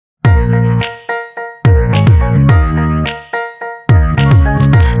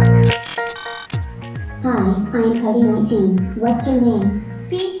CODIE-19. What's your name?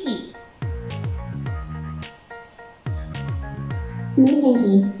 Pinky. Me,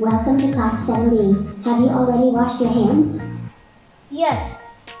 Pinky. Welcome to class 7B. Have you already washed your hands? Yes.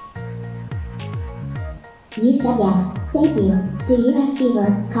 You said yes. Thank you. Do you have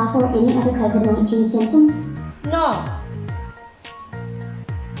fever, cough, or any other COVID-19 symptoms? No.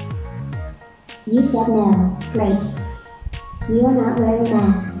 You said no. Great. You are not wearing a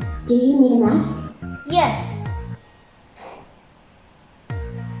mask. Do you need a mask? Yes.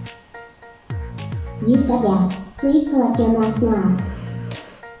 You said yes. Please collect your mask now.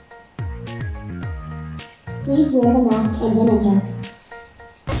 Please wear the mask and then enter.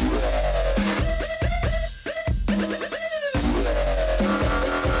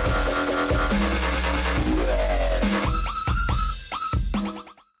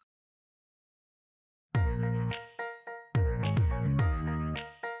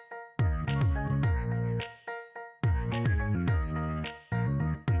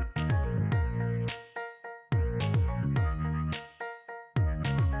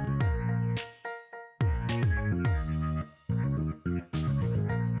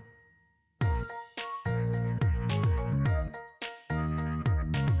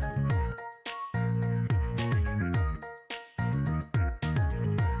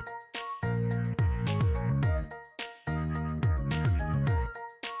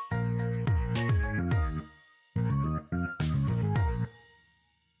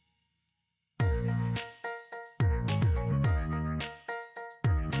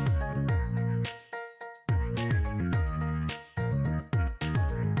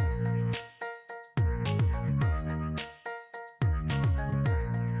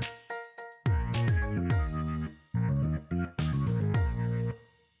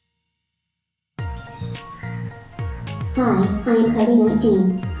 Hi, I am CODIE-19.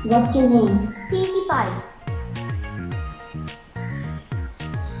 What's your name? Pinkie Pie.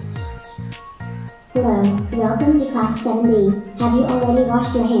 Hello, welcome to class 7B. Have you already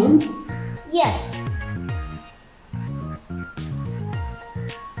washed your hands? Yes.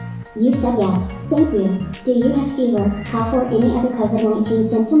 You said yes. Thank you. Do you have fever, cough, or any other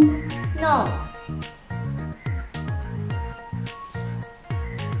COVID-19 symptoms? No.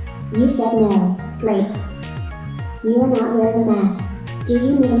 You said no. Great. You are not wearing a mask. Do you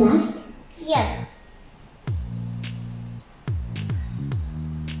need a mask? Yes.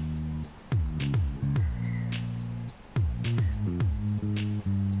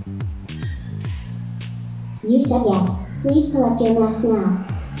 You said yes. Please collect your mask now.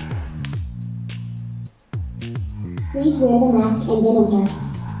 Please wear the mask and then enter.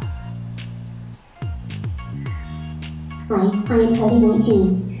 Hi, I am CODIE-19.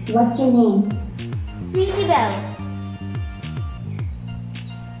 What's your name? Sweetie Belle.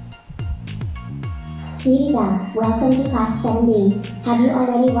 Sweetie Belle, welcome to class 7B. Have you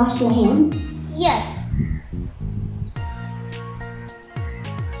already washed your hands? Yes.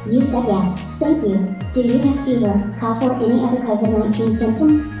 You said yes. Thank you. Do you have fever, cough, or any other COVID-19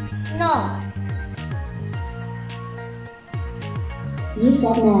 symptoms? No. You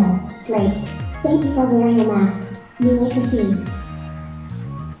said no. Great. Thank you for wearing a mask. You may proceed.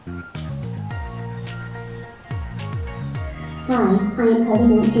 Hi, I am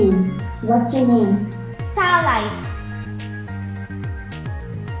CODIE-19. What's your name? Starlight.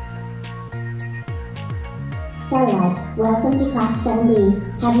 Starlight, welcome to class 7B.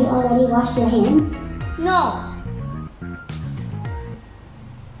 Have you already washed your hands? No.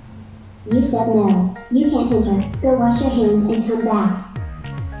 You said no. You can't enter. Go wash your hands and come back.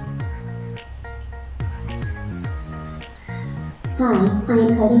 Hi, I am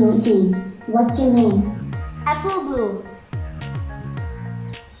CODIE-19. What's your name? Apple Blue.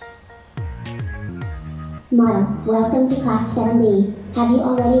 Model, welcome to class 7B. Have you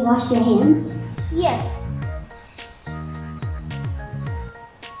already washed your hands? Yes.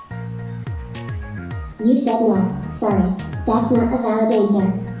 You said no. Sorry. That's not a valid answer.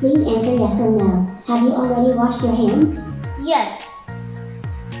 Please answer yes or no. Have you already washed your hands? Yes.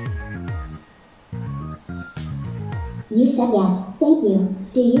 You said yes. Thank you.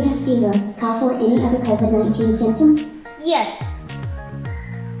 Do you have fever, cough, or any other COVID-19 symptoms? Yes.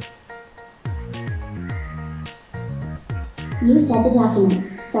 You said the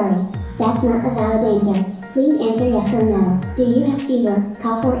document. Sorry. That's not a valid answer. Please answer yes or no. Do you have fever,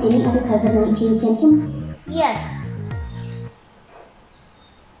 cough, or any other COVID-19 symptoms? Yes.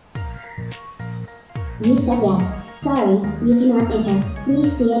 You said yes. Sorry, you cannot enter.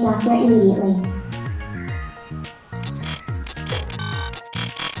 Please see a doctor immediately.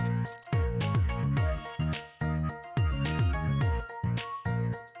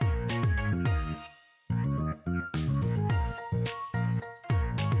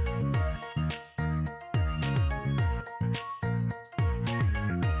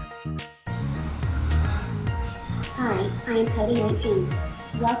 Hi, I am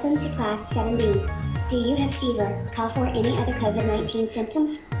CODIE-19. Welcome to Class 7B. Do you have fever, cough, or any other COVID-19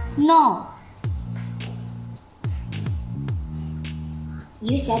 symptoms? No.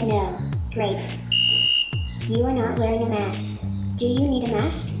 You said no. Great. You are not wearing a mask. Do you need a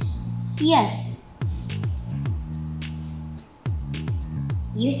mask? Yes.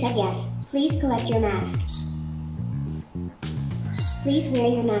 You said yes. Please collect your mask. Please wear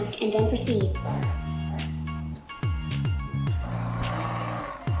your mask and then proceed.